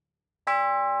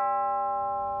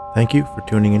Thank you for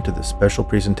tuning into this special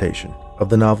presentation of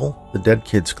the novel The Dead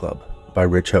Kids Club by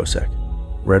Rich Hosek,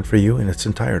 read for you in its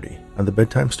entirety on the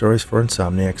Bedtime Stories for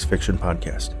Insomniacs fiction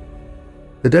podcast.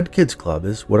 The Dead Kids Club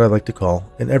is what I like to call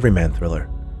an everyman thriller,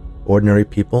 ordinary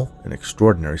people in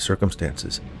extraordinary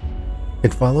circumstances.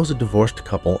 It follows a divorced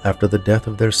couple after the death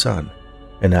of their son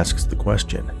and asks the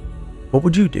question, what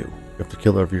would you do if the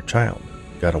killer of your child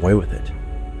got away with it?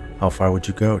 How far would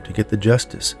you go to get the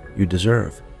justice you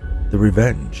deserve, the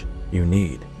revenge you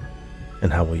need?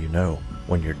 And how will you know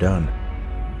when you're done?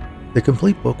 The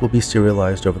complete book will be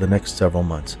serialized over the next several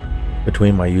months,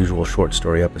 between my usual short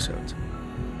story episodes.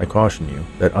 I caution you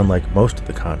that unlike most of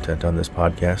the content on this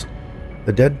podcast,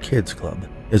 The Dead Kids Club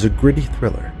is a gritty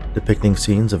thriller depicting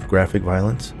scenes of graphic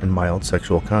violence and mild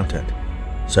sexual content.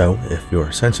 So, if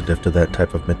you're sensitive to that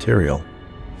type of material,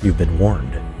 you've been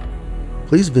warned.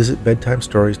 Please visit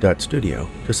bedtimestories.studio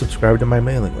to subscribe to my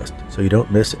mailing list so you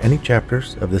don't miss any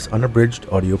chapters of this unabridged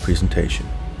audio presentation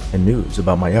and news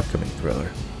about my upcoming thriller,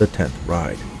 The 10th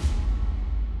Ride.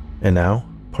 And now,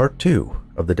 Part 2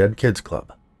 of The Dead Kids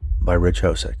Club by Rich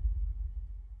Hosek.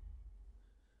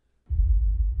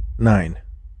 9.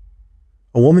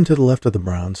 A woman to the left of the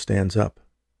Browns stands up.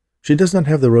 She does not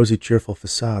have the rosy, cheerful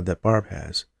facade that Barb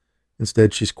has.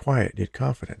 Instead, she's quiet yet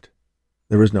confident.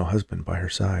 There is no husband by her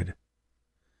side.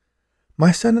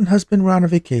 My son and husband were on a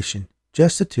vacation,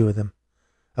 just the two of them.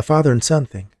 A father and son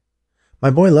thing.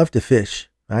 My boy loved to fish.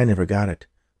 I never got it.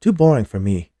 Too boring for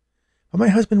me. But my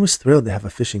husband was thrilled to have a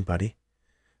fishing buddy.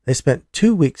 They spent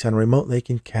 2 weeks on a remote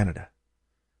lake in Canada.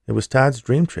 It was Todd's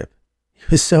dream trip. He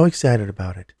was so excited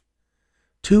about it.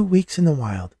 2 weeks in the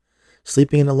wild,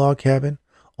 sleeping in a log cabin,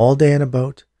 all day on a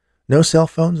boat, no cell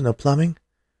phones, no plumbing.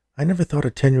 I never thought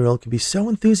a 10-year-old could be so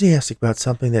enthusiastic about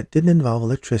something that didn't involve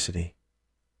electricity.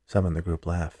 Some in the group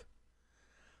laugh.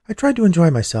 I tried to enjoy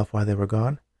myself while they were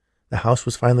gone. The house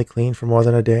was finally clean for more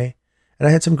than a day, and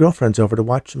I had some girlfriends over to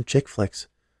watch some chick flicks,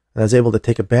 and I was able to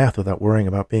take a bath without worrying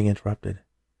about being interrupted.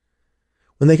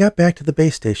 When they got back to the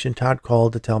base station, Todd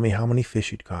called to tell me how many fish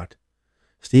he'd caught.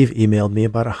 Steve emailed me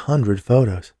about 100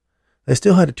 photos. I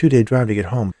still had a 2-day drive to get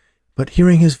home, but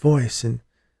hearing his voice and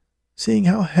seeing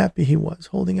how happy he was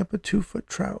holding up a 2-foot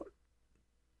trout.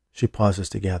 She pauses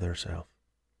to gather herself.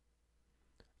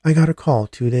 I got a call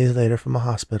 2 days later from a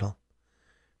hospital.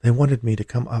 They wanted me to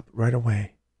come up right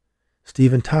away.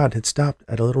 Steve and Todd had stopped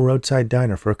at a little roadside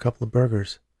diner for a couple of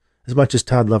burgers. As much as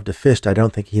Todd loved to fish, I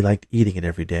don't think he liked eating it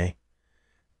every day.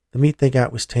 The meat they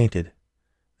got was tainted.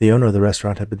 The owner of the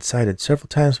restaurant had been cited several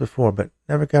times before, but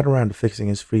never got around to fixing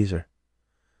his freezer.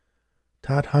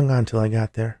 Todd hung on till I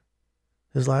got there.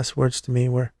 His last words to me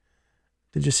were,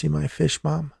 "Did you see my fish,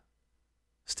 Mom?"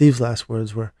 Steve's last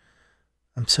words were,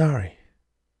 "I'm sorry."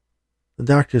 The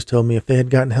doctors told me if they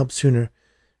had gotten help sooner,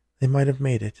 they might have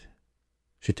made it.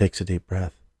 She takes a deep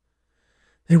breath.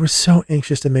 They were so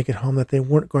anxious to make it home that they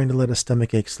weren't going to let a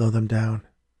stomachache slow them down.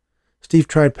 Steve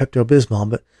tried Pepto-Bismol,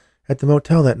 but at the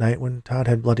motel that night when Todd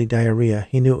had bloody diarrhea,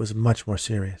 he knew it was much more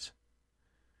serious.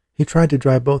 He tried to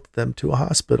drive both of them to a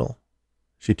hospital.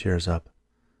 She tears up.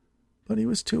 But he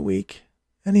was too weak,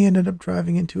 and he ended up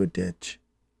driving into a ditch.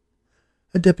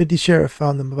 A deputy sheriff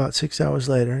found them about 6 hours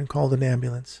later and called an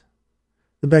ambulance.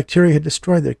 The bacteria had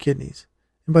destroyed their kidneys,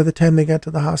 and by the time they got to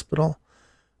the hospital,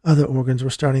 other organs were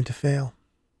starting to fail.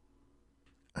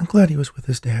 I'm glad he was with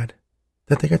his dad,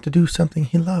 that they got to do something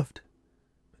he loved.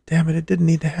 But damn it didn't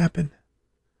need to happen.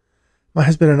 My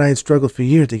husband and I had struggled for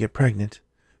years to get pregnant.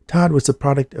 Todd was the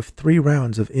product of 3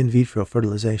 rounds of in vitro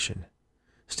fertilization.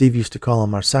 Steve used to call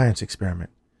him our science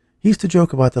experiment. He used to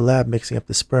joke about the lab mixing up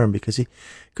the sperm because he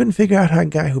couldn't figure out how a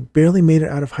guy who barely made it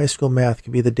out of high school math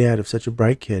could be the dad of such a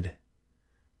bright kid.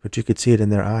 But you could see it in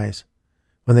their eyes.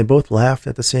 When they both laughed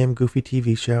at the same goofy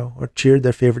TV show or cheered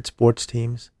their favorite sports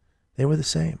teams, they were the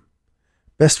same.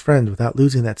 Best friends without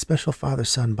losing that special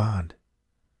father-son bond.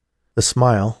 The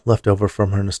smile, left over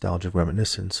from her nostalgic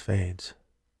reminiscence, fades.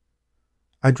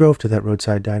 I drove to that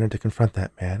roadside diner to confront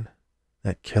that man,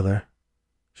 that killer.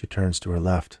 She turns to her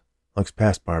left, looks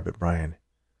past Barb at Brian.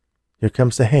 Here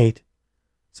comes the hate.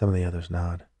 Some of the others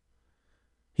nod.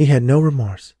 He had no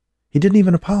remorse. He didn't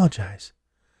even apologize.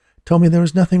 Told me there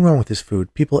was nothing wrong with his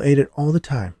food. People ate it all the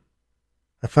time.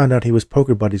 I found out he was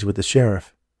poker buddies with the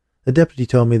sheriff. The deputy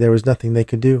told me there was nothing they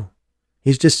could do.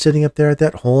 He's just sitting up there at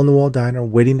that hole-in-the-wall diner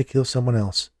waiting to kill someone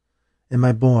else. And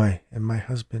my boy and my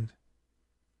husband.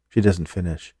 She doesn't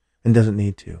finish, and doesn't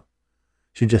need to.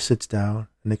 She just sits down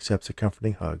and accepts a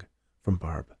comforting hug from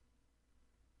Barb.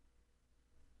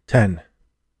 10.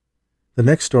 The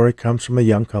next story comes from a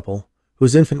young couple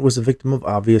whose infant was a victim of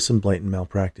obvious and blatant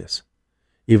malpractice.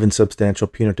 Even substantial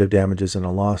punitive damages in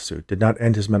a lawsuit did not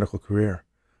end his medical career,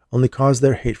 only caused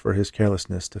their hate for his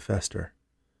carelessness to fester.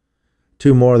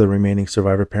 2 more of the remaining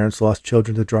survivor parents lost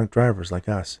children to drunk drivers like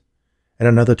us, and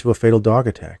another to a fatal dog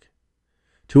attack.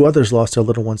 2 others lost their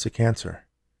little ones to cancer.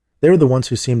 They were the ones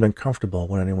who seemed uncomfortable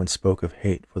when anyone spoke of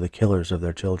hate for the killers of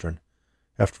their children.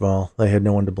 After all, they had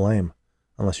no one to blame,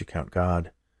 unless you count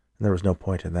God, and there was no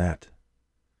point in that.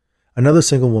 Another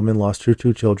single woman lost her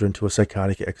 2 children to a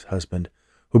psychotic ex-husband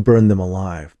who burned them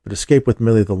alive, but escaped with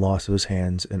merely the loss of his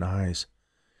hands and eyes.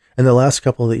 And the last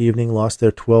couple of the evening lost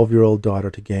their 12-year-old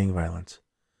daughter to gang violence.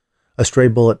 A stray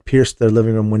bullet pierced their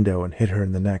living room window and hit her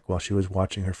in the neck while she was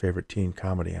watching her favorite teen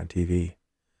comedy on TV.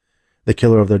 The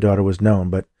killer of their daughter was known,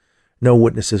 but no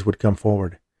witnesses would come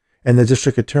forward, and the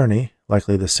district attorney,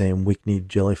 likely the same weak-kneed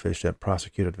jellyfish that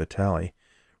prosecuted Vitali,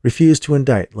 refused to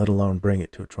indict, let alone bring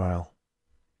it to a trial.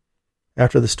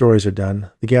 After the stories are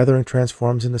done, the gathering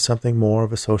transforms into something more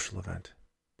of a social event.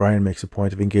 Brian makes a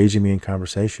point of engaging me in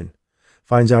conversation,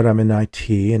 finds out I'm in IT,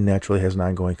 and naturally has an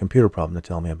ongoing computer problem to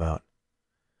tell me about.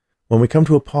 When we come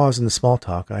to a pause in the small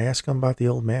talk, I ask him about the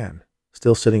old man,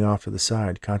 still sitting off to the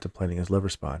side, contemplating his liver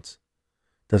spots.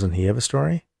 Doesn't he have a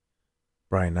story?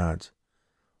 Brian nods.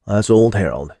 That's old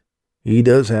Harold. He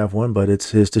does have one, but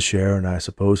it's his to share, and I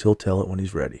suppose he'll tell it when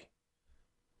he's ready.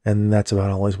 And that's about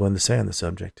all he's willing to say on the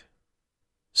subject.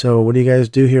 So what do you guys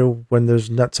do here when there's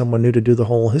not someone new to do the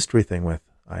whole history thing with?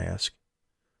 I ask.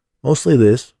 Mostly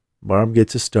this. Barb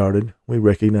gets us started. We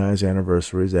recognize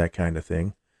anniversaries, that kind of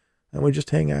thing. And we just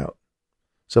hang out.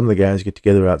 Some of the guys get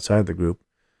together outside the group.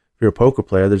 If you're a poker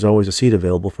player, there's always a seat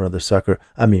available for another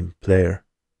player.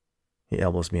 He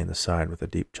elbows me in the side with a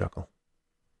deep chuckle.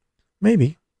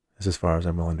 Maybe, is as far as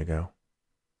I'm willing to go.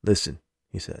 Listen,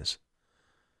 he says.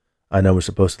 I know we're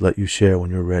supposed to let you share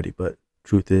when you're ready, but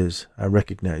truth is, I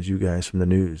recognize you guys from the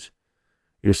news.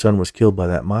 Your son was killed by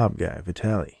that mob guy,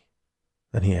 Vitali.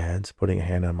 Then he adds, putting a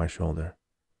hand on my shoulder.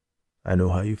 I know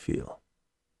how you feel.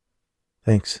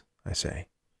 Thanks, I say,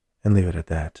 and leave it at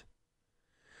that.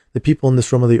 The people in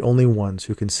this room are the only ones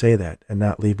who can say that and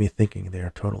not leave me thinking they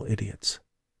are total idiots.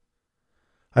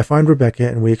 I find Rebecca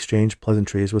and we exchange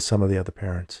pleasantries with some of the other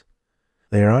parents.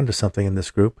 They are onto something in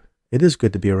this group. It is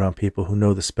good to be around people who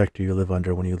know the specter you live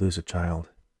under when you lose a child.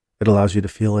 It allows you to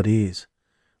feel at ease,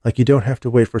 like you don't have to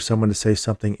wait for someone to say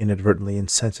something inadvertently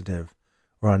insensitive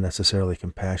or unnecessarily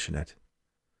compassionate.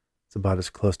 It's about as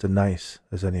close to nice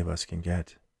as any of us can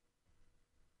get.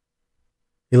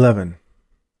 11.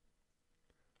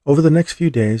 Over the next few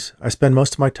days, I spend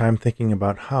most of my time thinking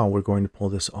about how we're going to pull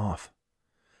this off.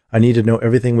 I need to know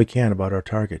everything we can about our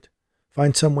target,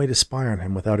 find some way to spy on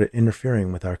him without it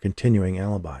interfering with our continuing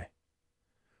alibi.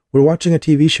 We're watching a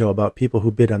TV show about people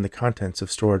who bid on the contents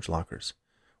of storage lockers,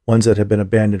 ones that have been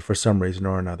abandoned for some reason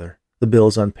or another, the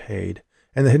bills unpaid,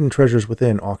 and the hidden treasures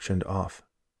within auctioned off.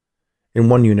 In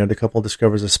one unit, a couple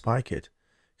discovers a spy kit,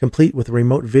 complete with a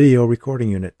remote video recording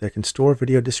unit that can store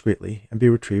video discreetly and be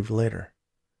retrieved later.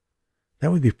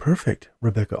 That would be perfect,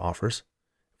 Rebecca offers.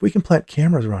 If we can plant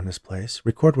cameras around this place,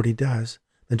 record what he does,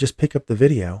 then just pick up the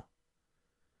video.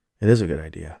 It is a good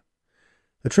idea.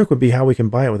 The trick would be how we can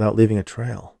buy it without leaving a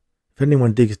trail. If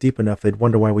anyone digs deep enough, they'd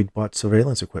wonder why we'd bought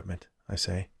surveillance equipment, I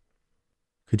say.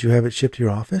 Could you have it shipped to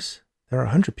your office? There are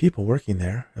 100 people working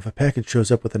there. If a package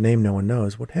shows up with a name no one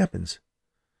knows, what happens?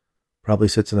 Probably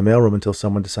sits in the mailroom until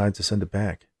someone decides to send it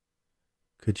back.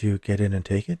 Could you get in and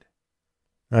take it?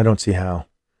 I don't see how.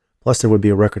 Plus, there would be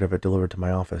a record of it delivered to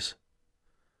my office.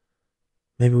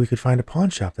 Maybe we could find a pawn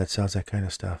shop that sells that kind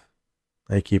of stuff.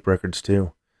 They keep records,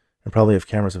 too, and probably have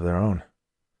cameras of their own.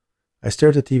 I stare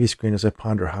at the TV screen as I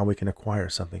ponder how we can acquire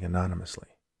something anonymously.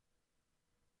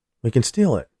 We can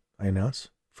steal it, I announce,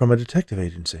 from a detective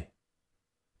agency.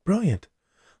 Brilliant.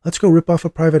 Let's go rip off a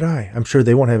private eye. I'm sure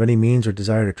they won't have any means or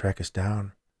desire to track us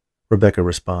down. Rebecca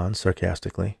responds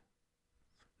sarcastically.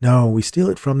 No, we steal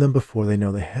it from them before they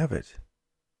know they have it.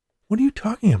 What are you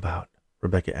talking about?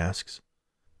 Rebecca asks.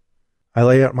 I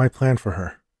lay out my plan for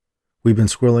her. We've been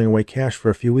squirreling away cash for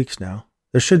a few weeks now.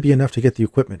 There should be enough to get the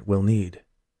equipment we'll need.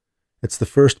 It's the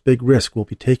first big risk we'll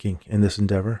be taking in this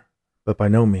endeavor, but by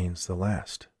no means the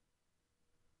last.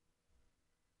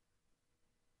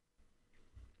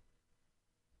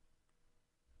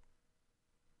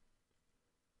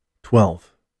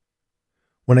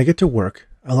 When I get to work,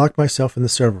 I lock myself in the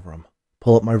server room,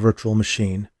 pull up my virtual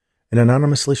machine, and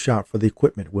anonymously shop for the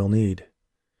equipment we'll need.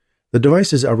 The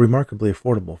devices are remarkably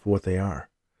affordable for what they are.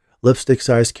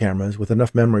 Lipstick-sized cameras with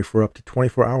enough memory for up to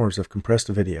 24 hours of compressed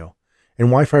video, and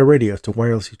Wi-Fi radios to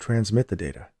wirelessly transmit the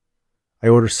data. I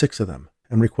order 6 of them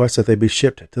and request that they be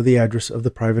shipped to the address of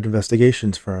the private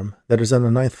investigations firm that is on the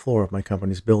 9th floor of my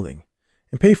company's building,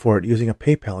 and pay for it using a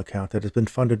PayPal account that has been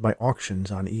funded by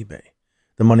auctions on eBay,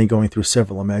 the money going through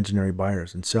several imaginary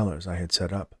buyers and sellers I had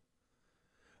set up.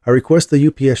 I request the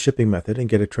UPS shipping method and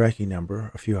get a tracking number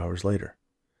a few hours later.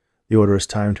 The order is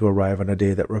timed to arrive on a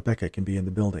day that Rebecca can be in the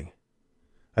building.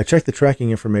 I check the tracking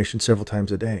information several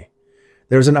times a day.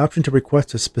 There is an option to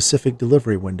request a specific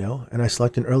delivery window, and I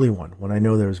select an early one when I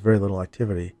know there is very little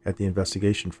activity at the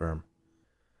investigation firm.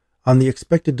 On the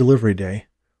expected delivery day,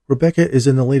 Rebecca is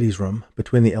in the ladies' room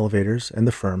between the elevators and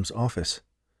the firm's office.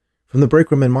 From the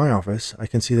break room in my office, I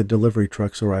can see the delivery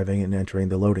trucks arriving and entering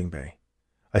the loading bay.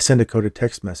 I send a coded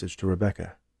text message to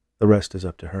Rebecca. The rest is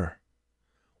up to her.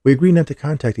 We agree not to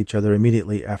contact each other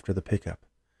immediately after the pickup.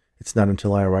 It's not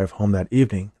until I arrive home that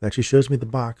evening that she shows me the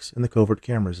box and the covert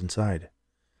cameras inside.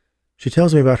 She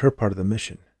tells me about her part of the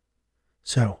mission.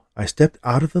 So, I stepped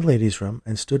out of the ladies' room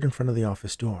and stood in front of the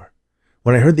office door.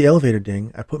 When I heard the elevator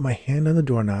ding, I put my hand on the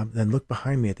doorknob, then looked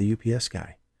behind me at the UPS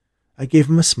guy. I gave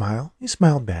him a smile. He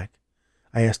smiled back.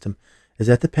 I asked him, "Is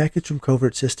that the package from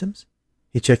Covert Systems?"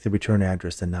 He checked the return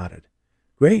address, then nodded.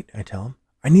 "Great," I tell him.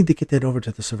 "I need to get that over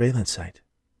to the surveillance site."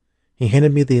 He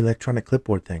handed me the electronic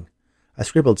clipboard thing. I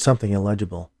scribbled something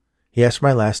illegible. He asked for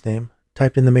my last name,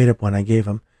 typed in the made-up one I gave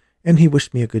him, and he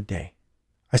wished me a good day.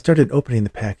 I started opening the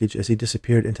package as he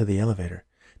disappeared into the elevator.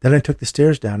 Then I took the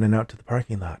stairs down and out to the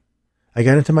parking lot. I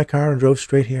got into my car and drove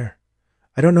straight here.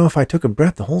 I don't know if I took a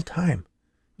breath the whole time.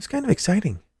 It was kind of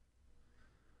exciting.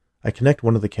 I connect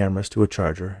one of the cameras to a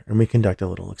charger, and we conduct a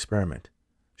little experiment.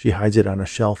 She hides it on a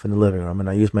shelf in the living room, and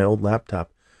I use my old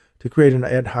laptop to create an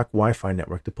ad hoc Wi-Fi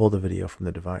network to pull the video from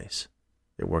the device.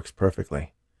 It works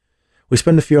perfectly. We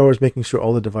spend a few hours making sure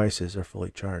all the devices are fully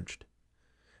charged.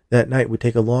 That night, we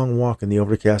take a long walk in the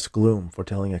overcast gloom,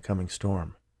 foretelling a coming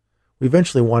storm. We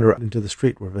eventually wander out into the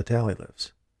street where Vitaly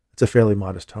lives. It's a fairly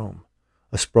modest home,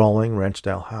 a sprawling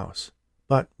ranch-style house,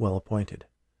 but well-appointed.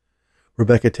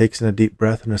 Rebecca takes in a deep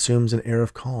breath and assumes an air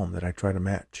of calm that I try to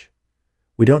match.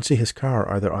 We don't see his car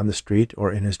either on the street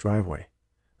or in his driveway.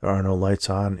 There are no lights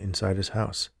on inside his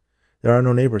house. There are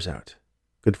no neighbors out.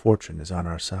 Good fortune is on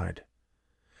our side.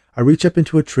 I reach up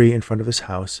into a tree in front of his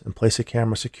house and place a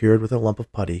camera secured with a lump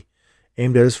of putty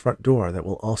aimed at his front door that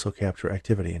will also capture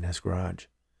activity in his garage.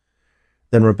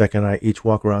 Then Rebecca and I each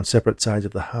walk around separate sides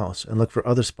of the house and look for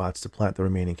other spots to plant the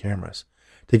remaining cameras,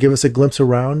 to give us a glimpse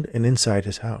around and inside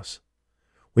his house.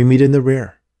 We meet in the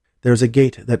rear. There is a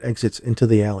gate that exits into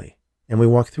the alley, and we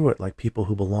walk through it like people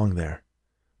who belong there.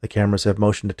 The cameras have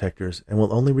motion detectors and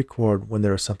will only record when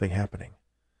there is something happening.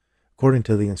 According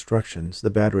to the instructions, the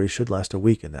battery should last a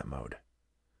week in that mode.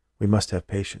 We must have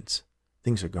patience.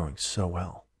 Things are going so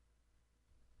well.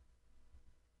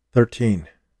 13.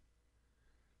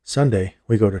 Sunday,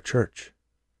 we go to church.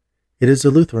 It is a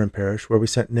Lutheran parish where we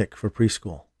sent Nick for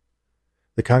preschool.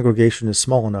 The congregation is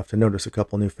small enough to notice a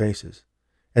couple new faces,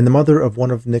 and the mother of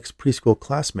one of Nick's preschool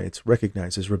classmates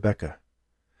recognizes Rebecca.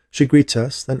 She greets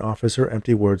us, then offers her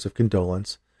empty words of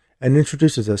condolence, and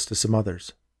introduces us to some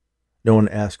others. No one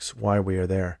asks why we are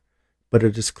there, but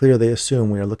it is clear they assume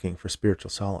we are looking for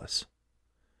spiritual solace.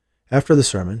 After the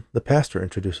sermon, the pastor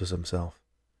introduces himself.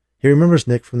 He remembers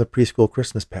Nick from the preschool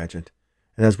Christmas pageant,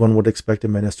 and as one would expect a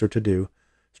minister to do,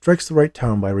 strikes the right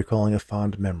tone by recalling a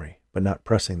fond memory, but not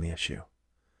pressing the issue.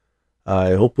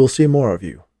 "I hope we'll see more of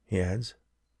you," he adds.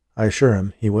 I assure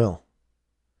him he will.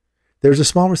 There is a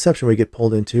small reception we get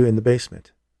pulled into in the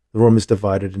basement. The room is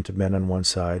divided into men on one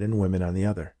side and women on the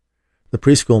other. The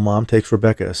preschool mom takes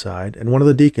Rebecca aside, and one of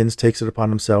the deacons takes it upon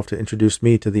himself to introduce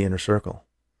me to the inner circle.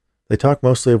 They talk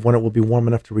mostly of when it will be warm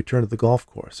enough to return to the golf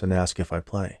course and ask if I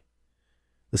play.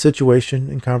 The situation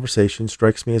and conversation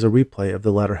strikes me as a replay of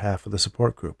the latter half of the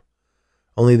support group.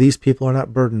 Only these people are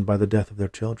not burdened by the death of their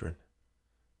children.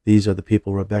 These are the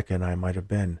people Rebecca and I might have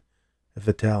been if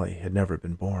Vitaly had never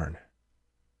been born.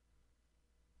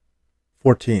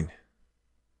 14.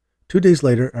 2 days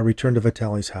later, I returned to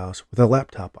Vitaly's house with a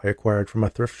laptop I acquired from a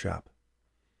thrift shop.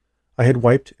 I had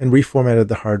wiped and reformatted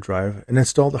the hard drive and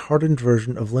installed a hardened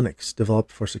version of Linux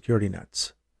developed for security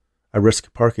nuts. I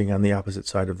risked parking on the opposite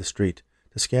side of the street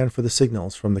to scan for the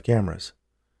signals from the cameras.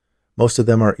 Most of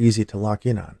them are easy to lock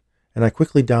in on, and I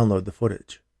quickly download the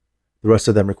footage. The rest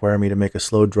of them require me to make a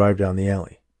slow drive down the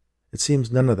alley. It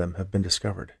seems none of them have been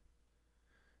discovered.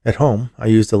 At home, I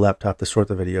use the laptop to sort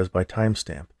the videos by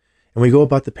timestamp, and we go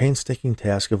about the painstaking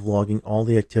task of logging all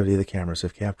the activity the cameras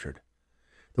have captured.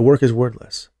 The work is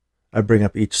wordless. I bring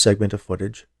up each segment of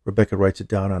footage. Rebecca writes it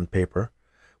down on paper.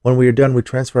 When we are done, we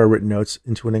transfer our written notes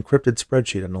into an encrypted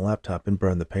spreadsheet on the laptop and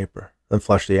burn the paper, then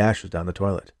flush the ashes down the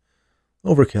toilet.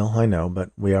 Overkill, I know,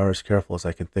 but we are as careful as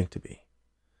I can think to be.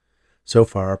 So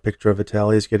far, our picture of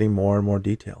Vitaly is getting more and more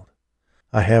detailed.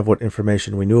 I have what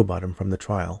information we knew about him from the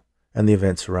trial and the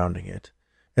events surrounding it,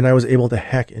 and I was able to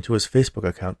hack into his Facebook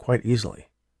account quite easily.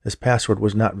 His password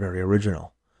was not very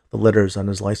original. The letters on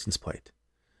his license plate.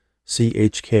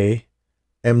 CHKMGNT.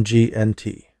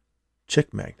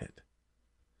 Chick Magnet.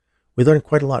 We learned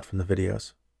quite a lot from the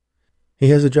videos. He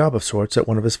has a job of sorts at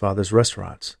one of his father's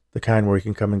restaurants, the kind where he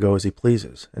can come and go as he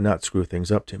pleases and not screw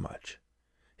things up too much.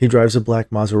 He drives a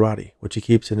black Maserati, which he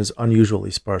keeps in his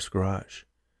unusually sparse garage.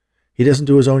 He doesn't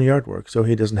do his own yard work, so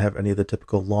he doesn't have any of the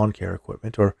typical lawn care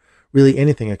equipment or really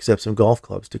anything except some golf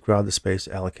clubs to crowd the space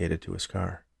allocated to his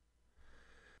car.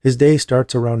 His day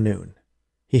starts around noon.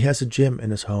 He has a gym in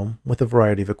his home with a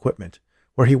variety of equipment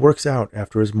where he works out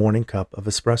after his morning cup of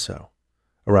espresso.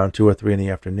 Around 2 or 3 in the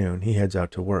afternoon, he heads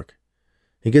out to work.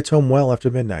 He gets home well after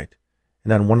midnight,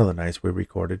 and on one of the nights we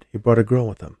recorded, he brought a girl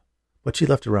with him, but she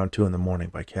left around 2 in the morning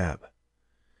by cab.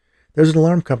 There's an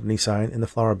alarm company sign in the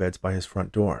flower beds by his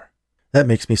front door. That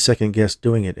makes me second-guess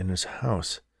doing it in his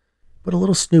house, but a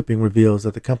little snooping reveals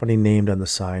that the company named on the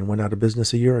sign went out of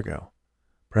business a year ago.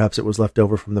 Perhaps it was left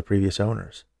over from the previous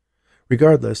owners.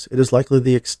 Regardless, it is likely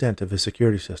the extent of his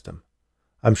security system.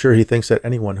 I'm sure he thinks that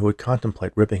anyone who would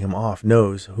contemplate ripping him off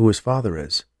knows who his father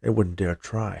is and wouldn't dare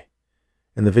try.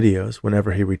 In the videos,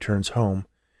 whenever he returns home,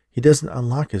 he doesn't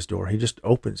unlock his door, he just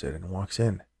opens it and walks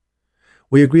in.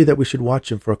 We agree that we should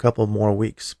watch him for a couple more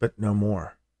weeks, but no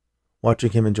more.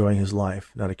 Watching him enjoying his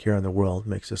life, not a care in the world,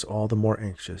 makes us all the more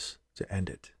anxious to end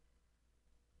it.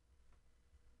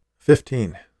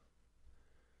 15.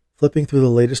 Flipping through the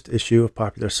latest issue of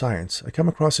Popular Science, I come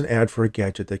across an ad for a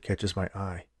gadget that catches my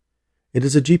eye. It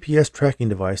is a GPS tracking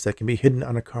device that can be hidden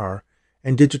on a car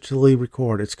and digitally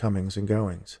record its comings and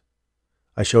goings.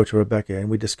 I show it to Rebecca, and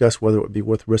we discuss whether it would be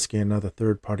worth risking another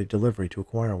third-party delivery to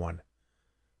acquire one.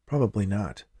 Probably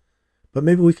not, but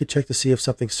maybe we could check to see if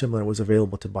something similar was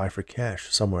available to buy for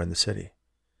cash somewhere in the city.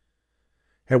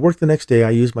 At work the next day, I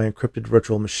used my encrypted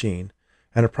virtual machine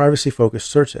and a privacy-focused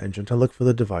search engine to look for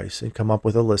the device and come up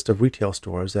with a list of retail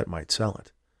stores that might sell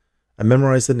it. I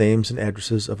memorized the names and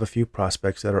addresses of a few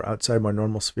prospects that are outside my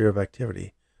normal sphere of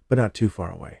activity, but not too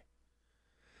far away.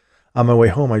 On my way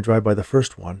home, I drive by the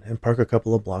first one and park a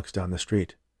couple of blocks down the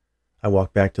street. I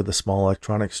walk back to the small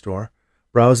electronics store,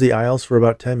 browse the aisles for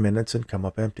about 10 minutes, and come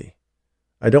up empty.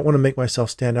 I don't want to make myself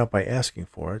stand out by asking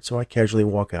for it, so I casually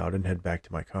walk out and head back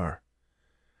to my car.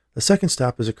 The second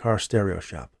stop is a car stereo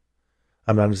shop.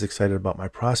 I'm not as excited about my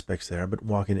prospects there, but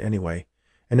walk in anyway,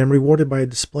 and am rewarded by a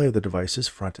display of the devices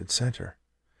front and center.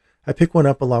 I pick one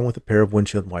up along with a pair of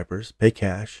windshield wipers, pay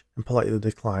cash, and politely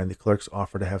decline the clerk's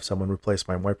offer to have someone replace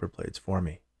my wiper blades for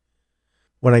me.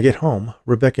 When I get home,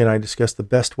 Rebecca and I discuss the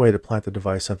best way to plant the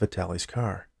device on Vitaly's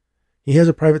car. He has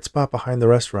a private spot behind the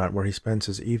restaurant where he spends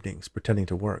his evenings pretending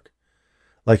to work.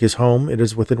 Like his home, it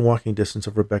is within walking distance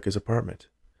of Rebecca's apartment.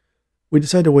 We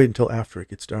decide to wait until after it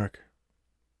gets dark.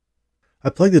 I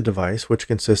plug the device, which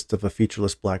consists of a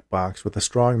featureless black box with a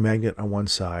strong magnet on one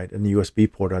side and a USB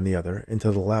port on the other,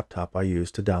 into the laptop I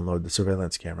use to download the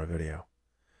surveillance camera video.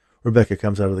 Rebecca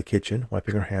comes out of the kitchen,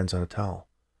 wiping her hands on a towel.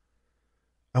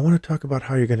 "I want to talk about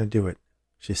how you're going to do it,"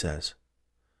 she says.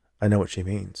 I know what she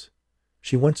means.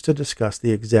 She wants to discuss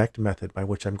the exact method by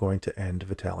which I'm going to end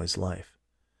Vitaly's life.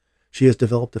 She has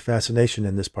developed a fascination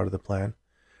in this part of the plan,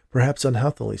 perhaps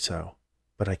unhealthily so,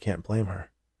 but I can't blame her.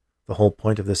 The whole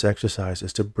point of this exercise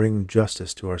is to bring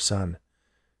justice to our son,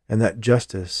 and that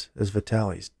justice is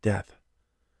Vitaly's death.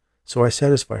 So I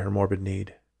satisfy her morbid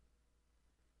need.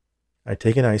 I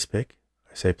take an ice pick,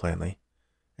 I say plainly,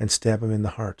 and stab him in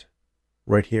the heart.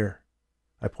 Right here.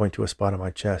 I point to a spot on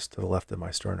my chest to the left of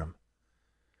my sternum.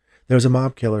 There's a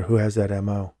mob killer who has that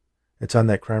M.O. It's on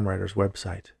that crime writer's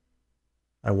website.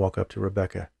 I walk up to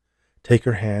Rebecca, take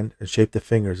her hand, and shape the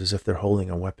fingers as if they're holding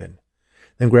a weapon,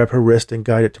 then grab her wrist and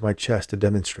guide it to my chest to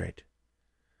demonstrate.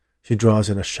 She draws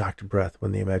in a shocked breath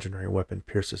when the imaginary weapon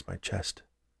pierces my chest.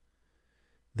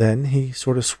 Then he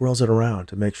sort of swirls it around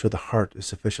to make sure the heart is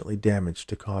sufficiently damaged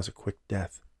to cause a quick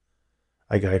death.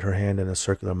 I guide her hand in a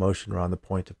circular motion around the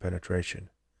point of penetration,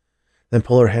 then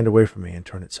pull her hand away from me and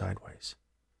turn it sideways.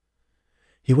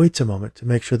 He waits a moment to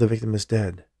make sure the victim is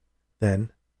dead.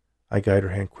 Then I guide her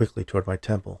hand quickly toward my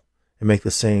temple and make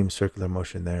the same circular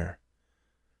motion there,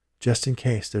 just in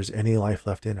case there's any life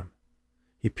left in him.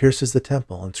 He pierces the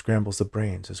temple and scrambles the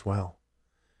brains as well.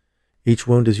 Each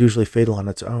wound is usually fatal on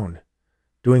its own.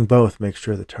 Doing both makes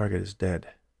sure the target is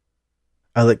dead.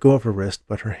 I let go of her wrist,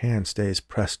 but her hand stays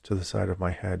pressed to the side of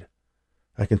my head.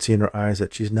 I can see in her eyes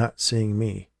that she's not seeing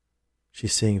me.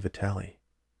 She's seeing Vitaly,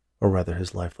 or rather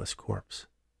his lifeless corpse.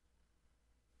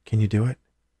 "Can you do it?"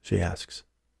 she asks.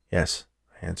 "Yes,"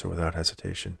 I answer without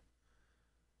hesitation.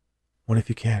 "What if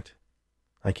you can't?"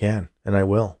 "I can, and I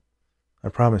will. I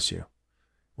promise you.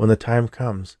 When the time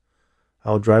comes,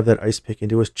 I'll drive that ice pick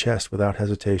into his chest without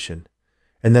hesitation,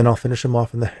 and then I'll finish him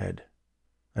off in the head.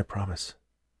 I promise.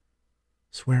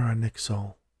 Swear on Nick's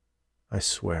soul. I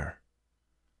swear.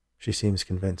 She seems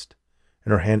convinced,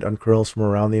 and her hand uncurls from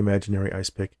around the imaginary ice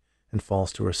pick and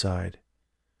falls to her side.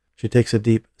 She takes a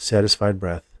deep, satisfied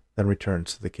breath, then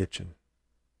returns to the kitchen.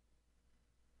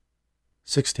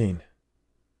 16.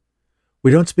 We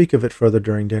don't speak of it further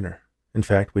during dinner. In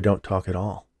fact, we don't talk at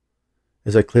all.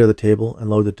 As I clear the table and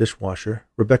load the dishwasher,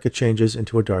 Rebecca changes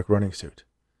into a dark running suit.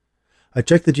 I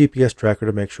check the GPS tracker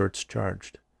to make sure it's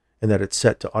charged, and that it's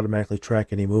set to automatically track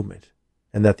any movement,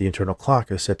 and that the internal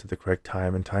clock is set to the correct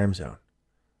time and time zone.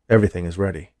 Everything is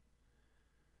ready.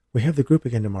 We have the group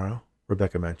again tomorrow,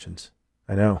 Rebecca mentions.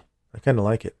 I know. I kind of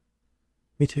like it.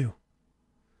 Me too.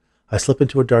 I slip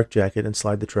into a dark jacket and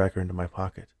slide the tracker into my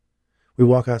pocket. We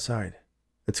walk outside.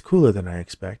 It's cooler than I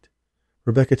expect.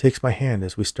 Rebecca takes my hand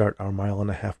as we start our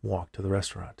 1.5-mile walk to the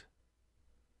restaurant.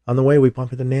 On the way, we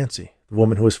bump into Nancy, the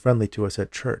woman who was friendly to us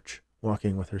at church,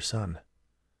 walking with her son.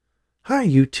 Hi,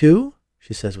 you two,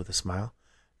 she says with a smile.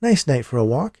 Nice night for a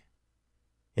walk.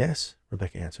 Yes,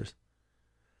 Rebecca answers.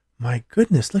 My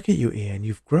goodness, look at you, Ian.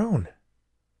 You've grown.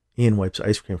 Ian wipes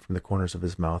ice cream from the corners of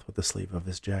his mouth with the sleeve of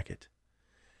his jacket.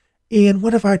 Ian,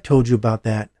 what have I told you about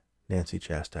that? Nancy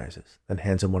chastises, then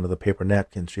hands him one of the paper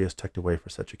napkins she has tucked away for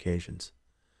such occasions.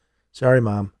 Sorry,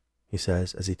 Mom, he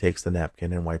says as he takes the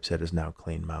napkin and wipes at his now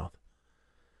clean mouth.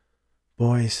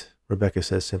 Boys, Rebecca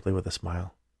says simply with a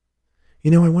smile.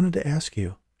 You know, I wanted to ask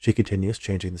you, she continues,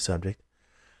 changing the subject.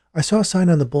 I saw a sign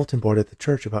on the bulletin board at the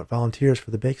church about volunteers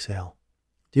for the bake sale.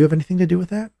 Do you have anything to do with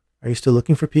that? Are you still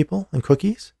looking for people and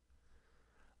cookies?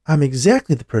 I'm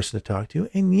exactly the person to talk to,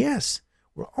 and yes,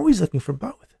 we're always looking for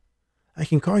both. I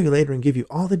can call you later and give you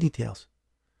all the details.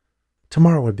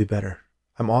 Tomorrow would be better.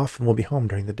 I'm off and will be home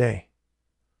during the day.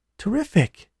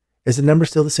 Terrific! Is the number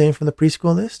still the same from the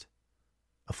preschool list?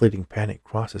 A fleeting panic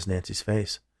crosses Nancy's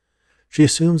face. She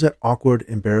assumes that awkward,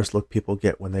 embarrassed look people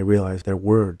get when they realize their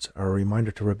words are a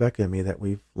reminder to Rebecca and me that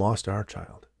we've lost our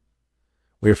child.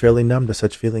 We are fairly numb to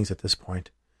such feelings at this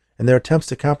point, and their attempts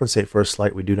to compensate for a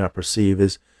slight we do not perceive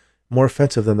is more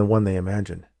offensive than the one they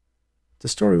imagine. It's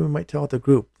a story we might tell at the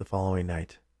group the following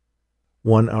night.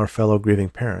 One our fellow grieving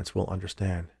parents will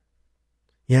understand.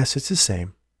 Yes, it's the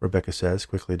same, Rebecca says,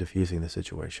 quickly diffusing the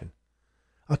situation.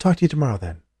 I'll talk to you tomorrow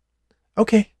then.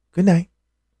 Okay, good night.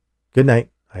 Good night,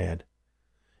 I add.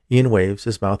 Ian waves,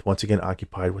 his mouth once again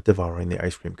occupied with devouring the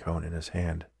ice cream cone in his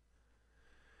hand.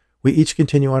 We each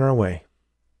continue on our way.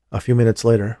 A few minutes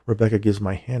later, Rebecca gives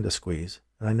my hand a squeeze,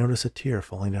 and I notice a tear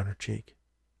falling down her cheek.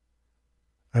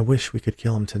 I wish we could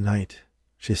kill him tonight,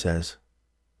 she says.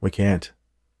 We can't.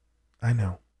 I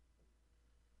know.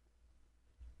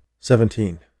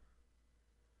 17.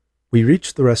 We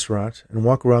reach the restaurant and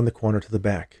walk around the corner to the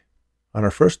back. On our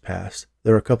first pass,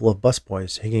 there are a couple of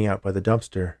busboys hanging out by the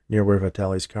dumpster near where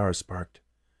Vitali's car is parked.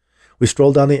 We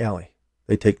stroll down the alley.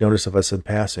 They take notice of us in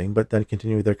passing, but then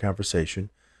continue their conversation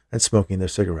and smoking their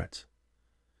cigarettes.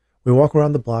 We walk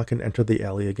around the block and enter the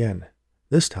alley again.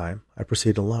 This time, I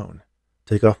proceed alone,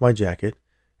 take off my jacket,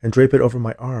 and drape it over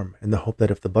my arm in the hope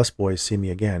that if the busboys see me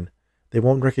again, they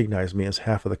won't recognize me as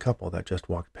half of the couple that just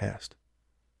walked past.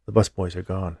 The busboys are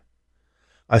gone.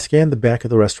 I scan the back of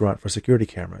the restaurant for security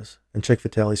cameras and check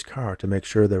Vitali's car to make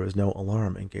sure there is no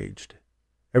alarm engaged.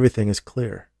 Everything is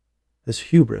clear. This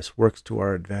hubris works to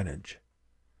our advantage.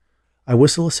 I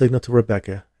whistle a signal to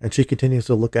Rebecca, and she continues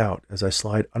to look out as I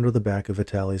slide under the back of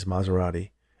Vitali's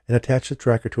Maserati and attach the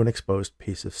tracker to an exposed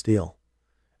piece of steel.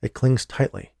 It clings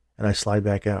tightly, and I slide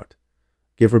back out,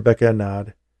 give Rebecca a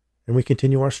nod, and we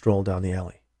continue our stroll down the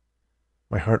alley.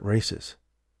 My heart races.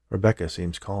 Rebecca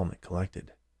seems calm and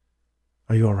collected.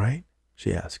 Are you all right?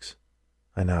 She asks.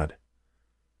 I nod.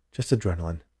 Just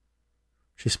adrenaline.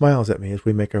 She smiles at me as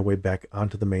we make our way back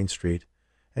onto the main street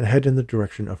and head in the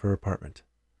direction of her apartment.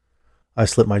 I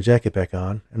slip my jacket back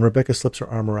on, and Rebecca slips her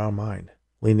arm around mine,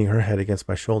 leaning her head against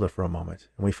my shoulder for a moment,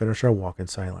 and we finish our walk in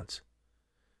silence.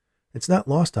 It's not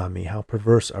lost on me how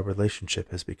perverse our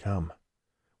relationship has become.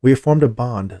 We have formed a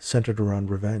bond centered around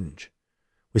revenge.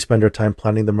 We spend our time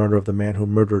planning the murder of the man who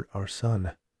murdered our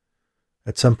son.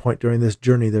 At some point during this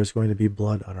journey, there's going to be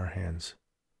blood on our hands.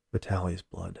 Vitali's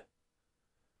blood.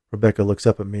 Rebecca looks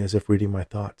up at me as if reading my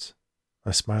thoughts.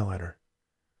 I smile at her.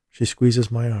 She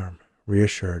squeezes my arm,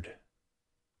 reassured.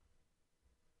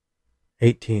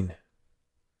 18.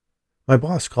 My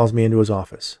boss calls me into his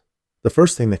office. The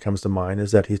first thing that comes to mind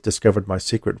is that he's discovered my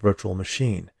secret virtual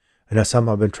machine and has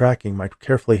somehow been tracking my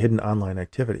carefully hidden online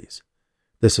activities.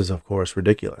 This is, of course,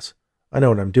 ridiculous. I know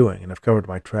what I'm doing, and I've covered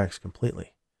my tracks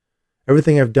completely.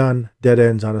 Everything I've done dead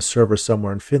ends on a server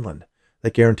somewhere in Finland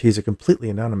that guarantees a completely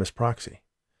anonymous proxy.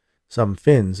 Some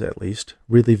Finns, at least,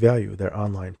 really value their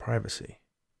online privacy.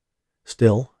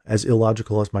 Still, as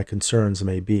illogical as my concerns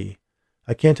may be,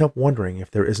 I can't help wondering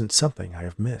if there isn't something I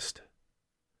have missed.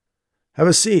 "Have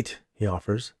a seat," he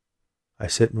offers. I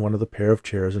sit in one of the pair of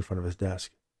chairs in front of his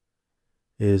desk.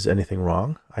 "Is anything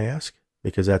wrong?" I ask,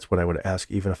 because that's what I would ask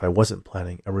even if I wasn't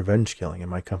planning a revenge killing in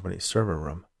my company's server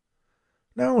room.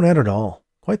 "No, not at all.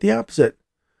 Quite the opposite.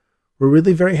 We're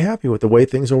really very happy with the way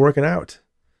things are working out.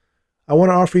 I want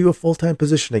to offer you a full-time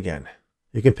position again.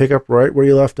 You can pick up right where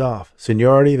you left off.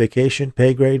 Seniority, vacation,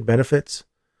 pay grade, benefits.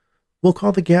 We'll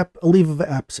call the gap a leave of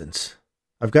absence.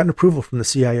 I've gotten approval from the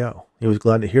CIO. He was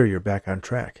glad to hear you're back on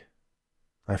track."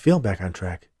 I feel back on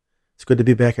track. It's good to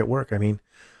be back at work. I mean,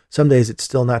 some days it's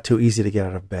still not too easy to get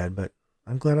out of bed, but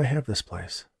I'm glad I have this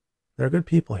place. There are good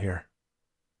people here.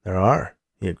 "There are,"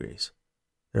 he agrees.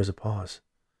 There's a pause.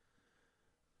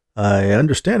 "I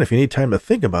understand if you need time to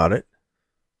think about it."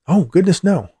 "Oh, goodness,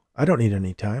 no. I don't need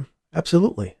any time.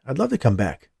 Absolutely. I'd love to come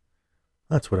back."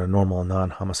 That's what a normal,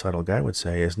 non-homicidal guy would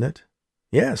say, isn't it?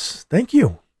 "Yes, thank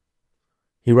you."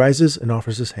 He rises and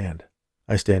offers his hand.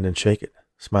 I stand and shake it,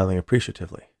 smiling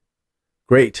appreciatively.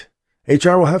 "Great.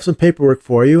 HR will have some paperwork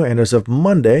for you, and as of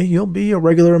Monday, you'll be a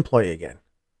regular employee again."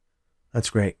 "That's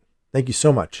great. Thank you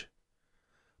so much.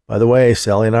 By the way,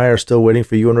 Sally and I are still waiting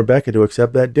for you and Rebecca to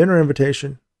accept that dinner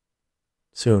invitation."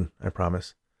 "Soon, I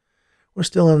promise. We're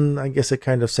still in, I guess, a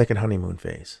kind of second honeymoon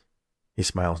phase." He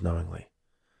smiles knowingly.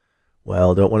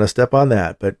 "Well, don't want to step on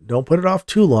that, but don't put it off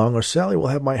too long or Sally will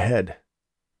have my head."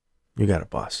 "You got it,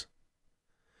 boss."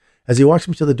 As he walks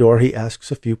me to the door, he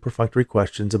asks a few perfunctory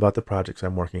questions about the projects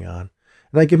I'm working on,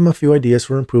 and I give him a few ideas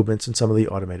for improvements in some of the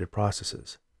automated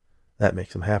processes. That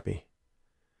makes him happy.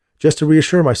 Just to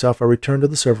reassure myself, I return to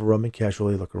the server room and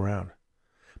casually look around.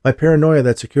 My paranoia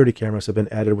that security cameras have been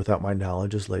added without my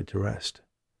knowledge is laid to rest.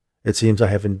 It seems I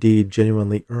have indeed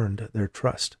genuinely earned their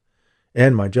trust,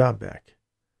 and my job back.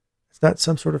 It's not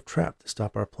some sort of trap to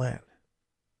stop our plan.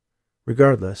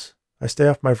 Regardless, I stay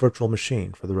off my virtual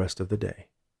machine for the rest of the day.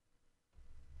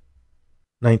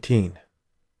 19.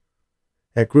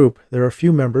 At group, there are a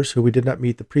few members who we did not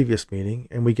meet the previous meeting,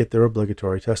 and we get their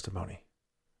obligatory testimony.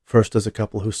 First is a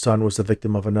couple whose son was the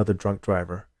victim of another drunk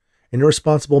driver, an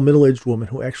irresponsible middle-aged woman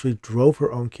who actually drove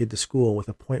her own kid to school with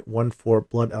a .14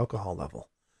 blood alcohol level.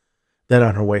 Then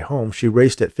on her way home, she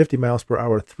raced at 50 miles per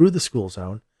hour through the school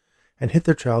zone and hit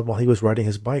their child while he was riding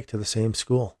his bike to the same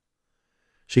school.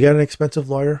 She got an expensive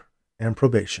lawyer and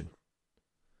probation.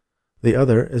 The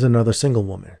other is another single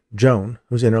woman, Joan,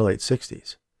 who's in her late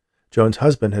 60s. Joan's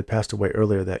husband had passed away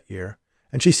earlier that year,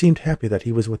 and she seemed happy that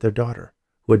he was with their daughter,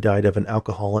 who had died of an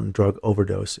alcohol and drug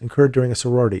overdose incurred during a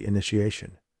sorority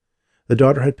initiation. The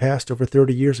daughter had passed over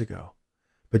 30 years ago,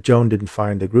 but Joan didn't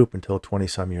find the group until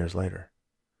 20-some years later.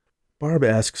 Barb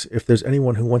asks if there's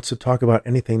anyone who wants to talk about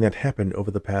anything that happened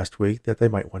over the past week that they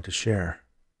might want to share.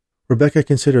 Rebecca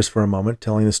considers for a moment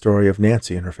telling the story of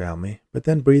Nancy and her family, but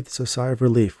then breathes a sigh of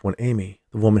relief when Amy,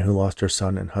 the woman who lost her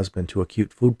son and husband to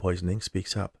acute food poisoning,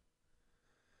 speaks up.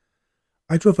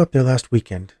 "I drove up there last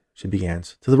weekend," she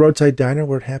begins, "to the roadside diner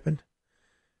where it happened.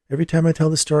 Every time I tell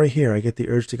the story here, I get the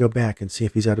urge to go back and see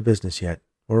if he's out of business yet,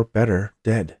 or better,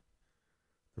 dead.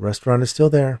 The restaurant is still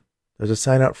there. There's a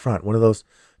sign out front, one of those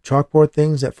chalkboard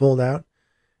things that fold out,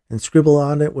 and scribbled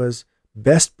on it was,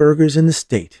 'Best burgers in the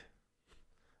state.'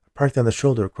 I parked on the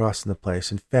shoulder across from the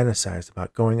place and fantasized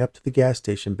about going up to the gas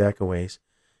station back a ways,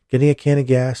 getting a can of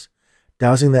gas,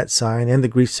 dousing that sign and the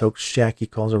grease-soaked shack he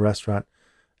calls a restaurant,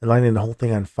 and lighting the whole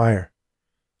thing on fire.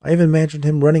 I even imagined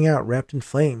him running out wrapped in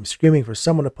flames, screaming for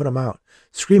someone to put him out,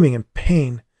 screaming in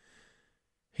pain.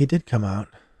 He did come out,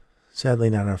 sadly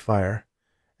not on fire.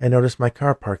 I noticed my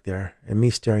car parked there and me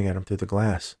staring at him through the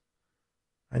glass.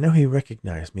 I know he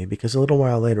recognized me because a little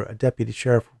while later a deputy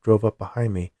sheriff drove up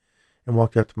behind me and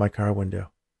walked up to my car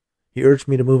window. He urged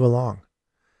me to move along.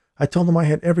 I told him I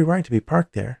had every right to be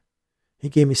parked there. He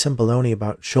gave me some baloney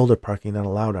about shoulder parking not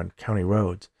allowed on county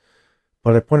roads,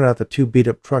 but I pointed out the 2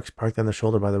 beat-up trucks parked on the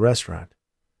shoulder by the restaurant.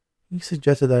 He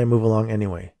suggested that I move along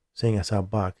anyway, seeing I saw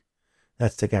Buck.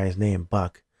 That's the guy's name,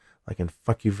 Buck. Like, and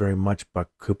fuck you very much, Buck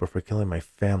Cooper, for killing my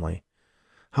family.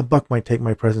 How Buck might take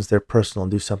my presence there personal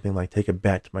and do something like take a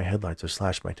bat to my headlights or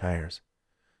slash my tires.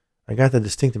 I got the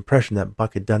distinct impression that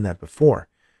Buck had done that before,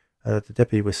 and that the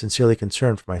deputy was sincerely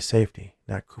concerned for my safety,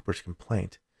 not Cooper's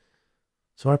complaint.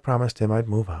 So I promised him I'd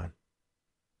move on.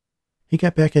 He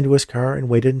got back into his car and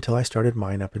waited until I started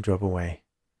mine up and drove away.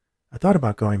 I thought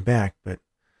about going back, but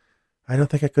I don't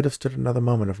think I could have stood another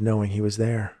moment of knowing he was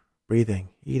there, breathing,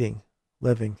 eating,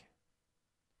 living.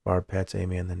 Barb pats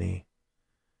Amy on the knee.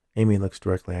 Amy looks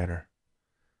directly at her.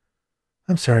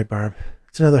 I'm sorry, Barb.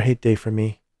 It's another hate day for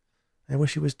me. I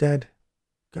wish he was dead.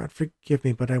 God forgive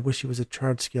me, but I wish he was a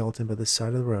charred skeleton by the side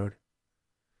of the road.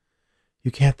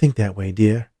 You can't think that way,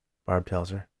 dear, Barb tells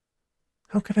her.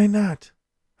 How can I not?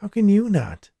 How can you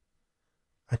not?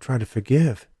 I try to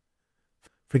forgive.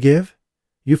 Forgive?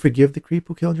 You forgive the creep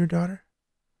who killed your daughter?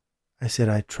 I said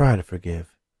I try to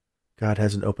forgive. God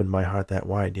hasn't opened my heart that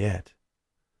wide yet.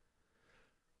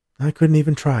 I couldn't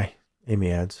even try,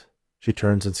 Amy adds. She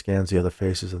turns and scans the other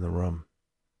faces in the room.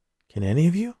 Can any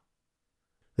of you?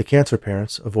 The cancer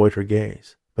parents avoid her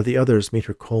gaze, but the others meet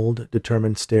her cold,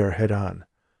 determined stare head on,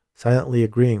 silently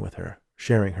agreeing with her,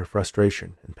 sharing her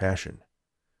frustration and passion.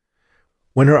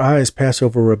 When her eyes pass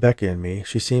over Rebecca and me,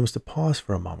 she seems to pause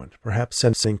for a moment, perhaps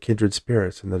sensing kindred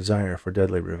spirits and the desire for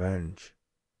deadly revenge.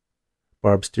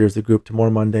 Barb steers the group to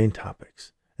more mundane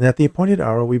topics, and at the appointed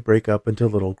hour we break up into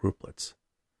little grouplets.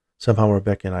 Somehow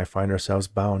Rebecca and I find ourselves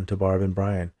bound to Barb and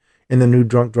Brian and the new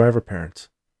drunk driver parents.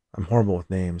 I'm horrible with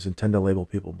names and tend to label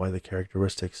people by the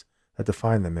characteristics that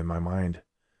define them in my mind.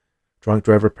 Drunk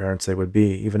driver parents they would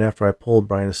be, even after I pulled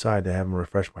Brian aside to have him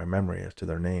refresh my memory as to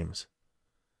their names.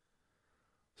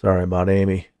 Sorry about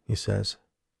Amy, he says.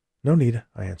 No need,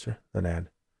 I answer, then add.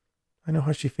 I know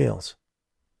how she feels.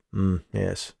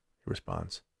 Yes, he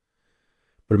responds.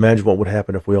 But imagine what would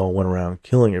happen if we all went around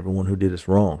killing everyone who did us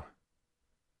wrong.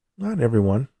 Not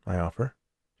everyone, I offer.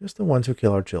 Just the ones who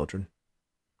kill our children.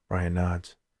 Brian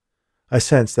nods. I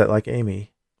sense that, like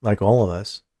Amy, like all of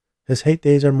us, his hate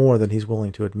days are more than he's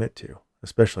willing to admit to,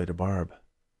 especially to Barb.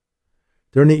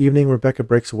 During the evening, Rebecca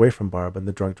breaks away from Barb and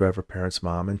the drunk driver parent's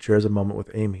mom and shares a moment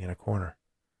with Amy in a corner.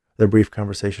 Their brief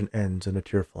conversation ends in a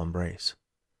tearful embrace.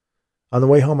 On the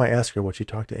way home, I ask her what she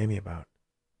talked to Amy about.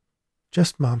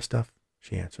 Just mom stuff,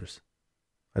 she answers.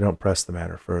 I don't press the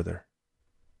matter further.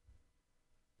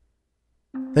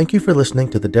 Thank you for listening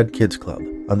to the Dead Kids Club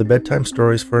on the Bedtime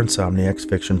Stories for Insomniacs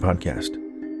Fiction podcast.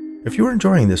 If you are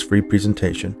enjoying this free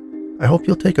presentation, I hope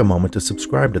you'll take a moment to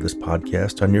subscribe to this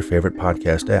podcast on your favorite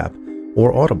podcast app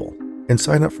or Audible and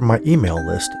sign up for my email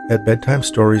list at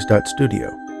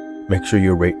bedtimestories.studio. Make sure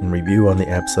you rate and review on the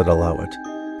apps that allow it,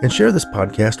 and share this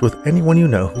podcast with anyone you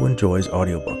know who enjoys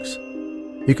audiobooks.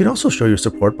 You can also show your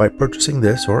support by purchasing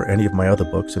this or any of my other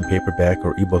books in paperback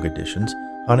or ebook editions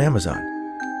on Amazon,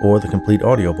 or the complete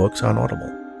audiobooks on Audible.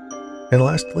 And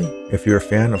lastly, if you're a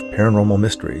fan of paranormal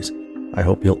mysteries, I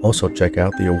hope you'll also check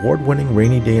out the award-winning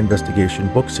Rainy Day Investigation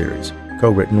book series,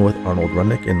 co-written with Arnold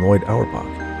Runnick and Lloyd Auerbach,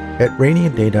 at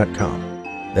rainyandday.com.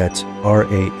 That's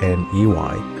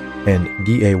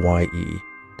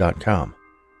RANEYANDAYE.com.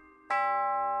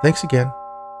 Thanks again,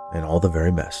 and all the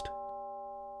very best.